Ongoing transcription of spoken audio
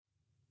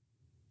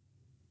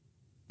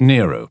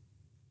Nero.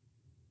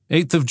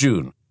 8th of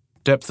June.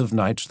 Depth of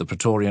night, the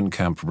Praetorian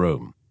Camp,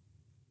 Rome.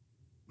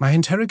 My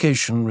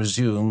interrogation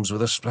resumes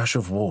with a splash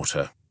of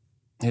water.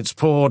 It's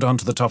poured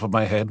onto the top of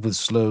my head with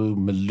slow,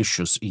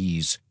 malicious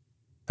ease,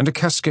 and a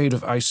cascade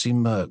of icy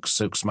murk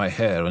soaks my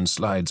hair and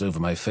slides over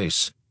my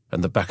face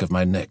and the back of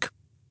my neck.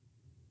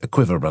 A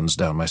quiver runs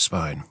down my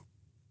spine.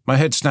 My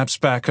head snaps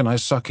back and I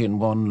suck in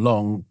one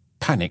long,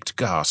 panicked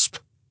gasp.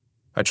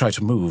 I try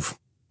to move,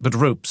 but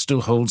rope still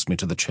holds me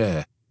to the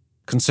chair,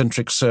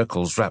 concentric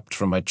circles wrapped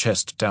from my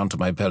chest down to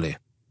my belly.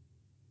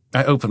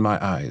 I open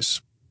my eyes.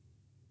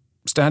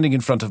 Standing in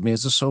front of me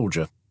is a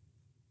soldier,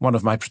 one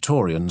of my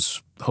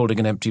Praetorians, holding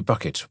an empty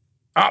bucket.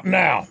 "Up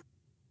now,"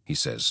 he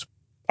says.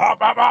 "Up,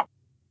 up, up."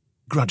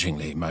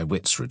 Grudgingly, my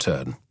wits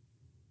return.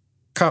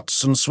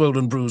 Cuts and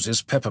swollen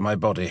bruises pepper my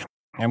body,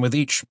 and with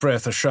each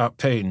breath a sharp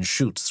pain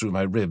shoots through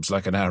my ribs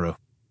like an arrow.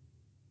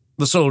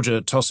 The soldier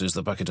tosses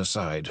the bucket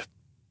aside.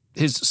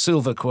 His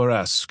silver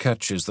cuirass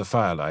catches the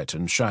firelight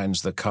and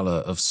shines the color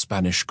of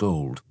Spanish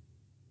gold.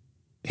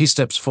 He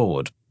steps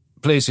forward,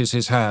 places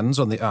his hands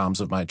on the arms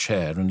of my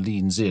chair and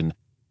leans in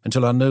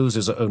until our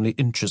noses are only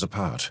inches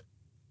apart.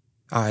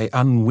 I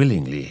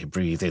unwillingly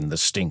breathe in the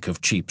stink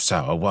of cheap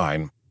sour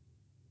wine.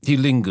 He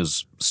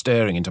lingers,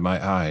 staring into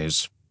my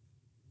eyes.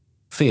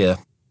 Fear.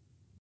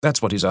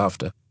 That's what he's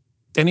after.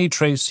 Any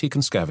trace he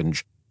can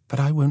scavenge,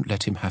 but I won't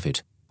let him have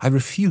it. I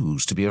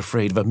refuse to be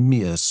afraid of a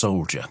mere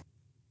soldier.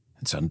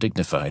 It's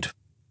undignified,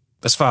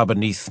 as far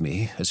beneath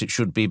me as it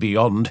should be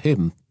beyond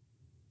him.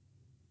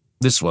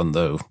 This one,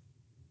 though,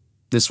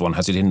 this one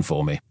has it in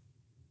for me.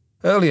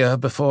 Earlier,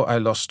 before I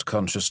lost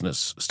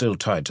consciousness, still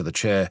tied to the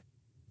chair,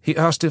 he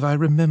asked if I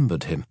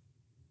remembered him.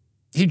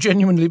 He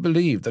genuinely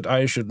believed that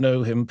I should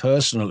know him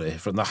personally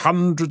from the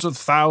hundreds of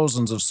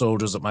thousands of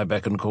soldiers at my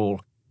beck and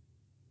call.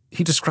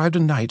 He described a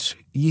night,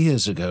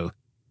 years ago,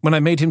 when I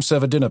made him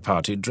serve a dinner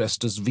party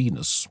dressed as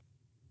Venus.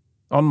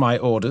 On my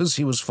orders,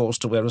 he was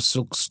forced to wear a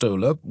silk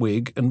stola,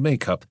 wig, and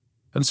makeup,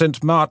 and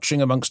sent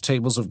marching amongst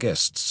tables of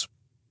guests.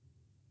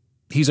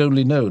 He's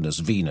only known as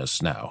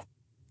Venus now,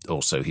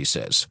 or so he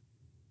says.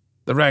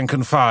 The rank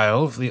and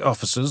file, the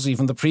officers,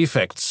 even the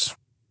prefects.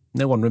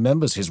 No one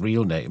remembers his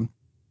real name.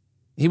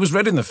 He was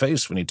red in the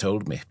face when he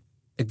told me,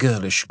 a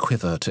girlish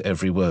quiver to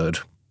every word.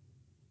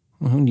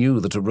 Who knew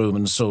that a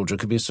Roman soldier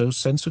could be so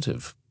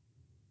sensitive?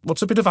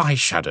 What's a bit of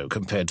eyeshadow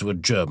compared to a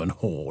German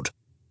horde?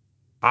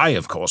 I,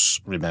 of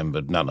course,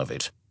 remembered none of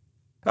it.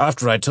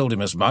 After I told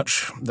him as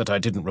much, that I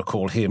didn't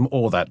recall him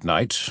or that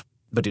night,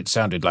 but it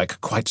sounded like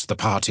quite the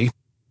party,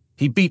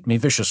 he beat me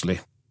viciously.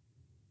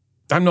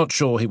 I'm not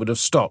sure he would have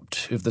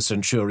stopped if the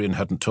centurion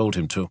hadn't told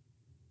him to.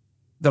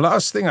 The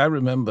last thing I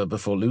remember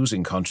before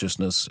losing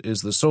consciousness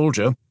is the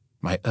soldier,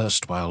 my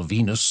erstwhile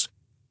Venus,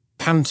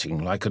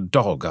 panting like a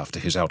dog after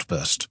his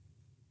outburst.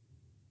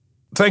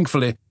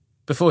 Thankfully,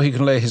 before he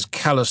can lay his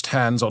calloused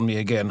hands on me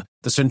again,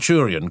 the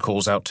centurion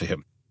calls out to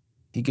him.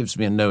 He gives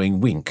me a knowing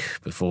wink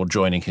before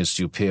joining his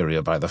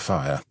superior by the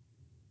fire.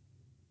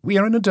 We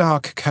are in a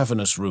dark,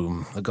 cavernous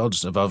room, the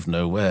gods above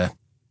know where.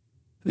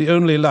 The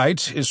only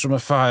light is from a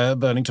fire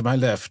burning to my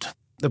left.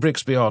 The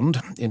bricks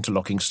beyond,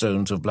 interlocking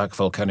stones of black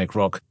volcanic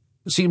rock,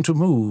 seem to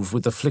move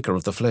with the flicker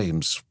of the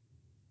flames.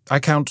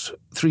 I count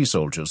 3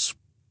 soldiers,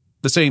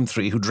 the same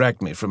 3 who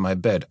dragged me from my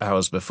bed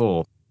hours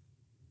before.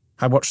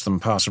 I watch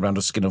them pass around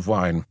a skin of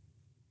wine.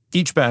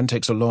 Each man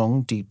takes a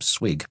long, deep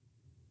swig.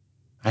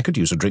 I could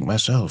use a drink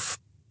myself.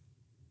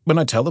 When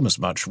I tell them as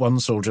much, one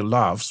soldier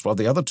laughs while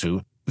the other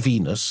 2,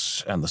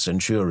 Venus and the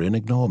centurion,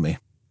 ignore me.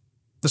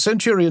 The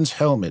centurion's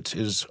helmet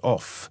is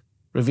off,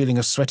 revealing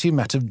a sweaty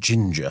mat of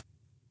ginger.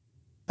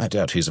 I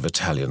doubt he's of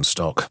Italian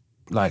stock.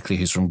 Likely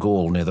he's from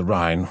Gaul near the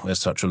Rhine, where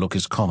such a look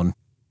is common.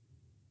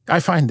 I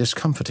find this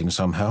comforting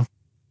somehow.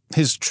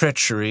 His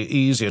treachery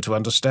easier to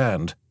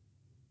understand.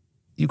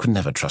 You can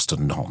never trust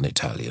a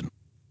non-Italian.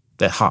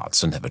 Their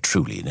hearts are never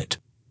truly in it.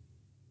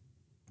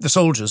 The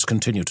soldiers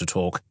continue to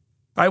talk.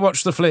 I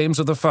watch the flames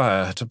of the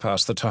fire to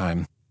pass the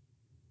time.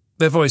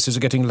 Their voices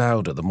are getting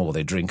louder the more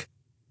they drink.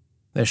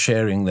 They're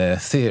sharing their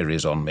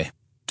theories on me,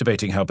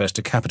 debating how best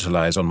to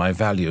capitalize on my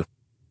value.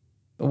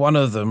 One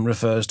of them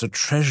refers to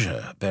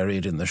treasure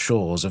buried in the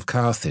shores of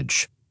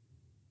Carthage.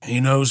 "He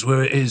knows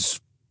where it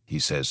is," he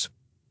says.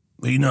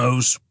 "He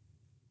knows."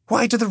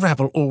 Why do the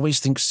rabble always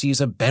think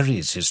Caesar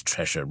buries his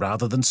treasure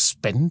rather than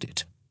spend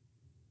it?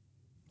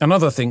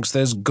 Another thinks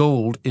there's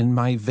gold in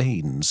my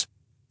veins,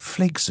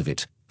 flakes of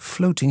it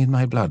floating in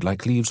my blood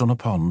like leaves on a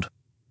pond.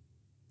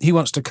 He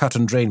wants to cut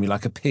and drain me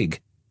like a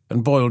pig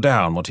and boil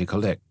down what he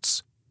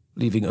collects,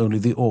 leaving only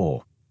the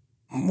ore.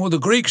 "Well, the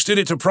Greeks did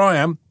it to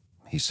Priam,"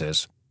 he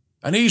says.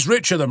 "And he's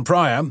richer than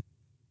Priam."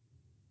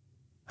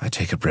 I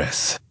take a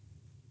breath.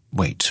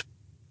 Wait.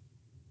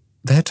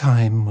 Their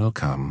time will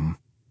come.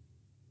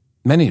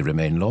 Many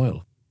remain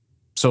loyal.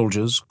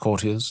 Soldiers,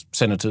 courtiers,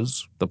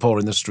 senators, the poor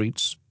in the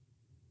streets.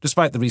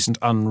 Despite the recent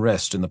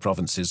unrest in the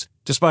provinces,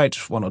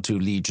 despite 1 or 2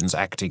 legions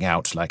acting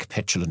out like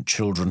petulant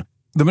children,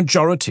 the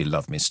majority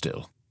love me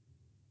still.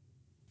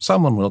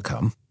 Someone will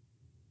come.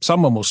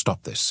 Someone will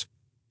stop this.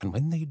 And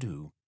when they do...